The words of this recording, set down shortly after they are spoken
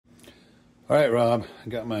All right, Rob, I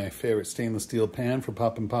got my favorite stainless steel pan for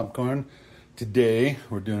popping popcorn. Today,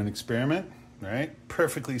 we're doing an experiment, all right?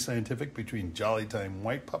 Perfectly scientific between Jolly Time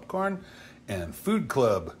white popcorn and Food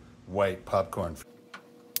Club white popcorn.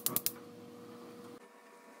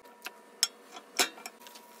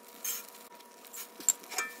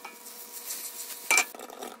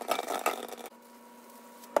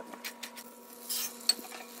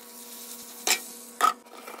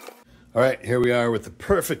 All right, here we are with the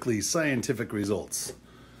perfectly scientific results.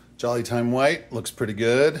 Jolly Time White looks pretty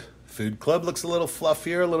good. Food Club looks a little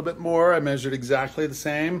fluffier, a little bit more. I measured exactly the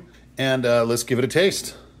same. And let's give it a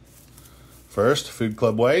taste. First, Food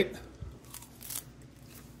Club White.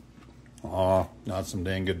 Oh, not some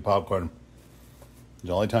dang good popcorn.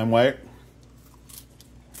 Jolly Time White.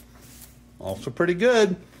 Also pretty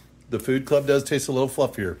good. The Food Club does taste a little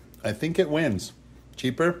fluffier. I think it wins.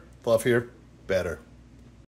 Cheaper, fluffier, better.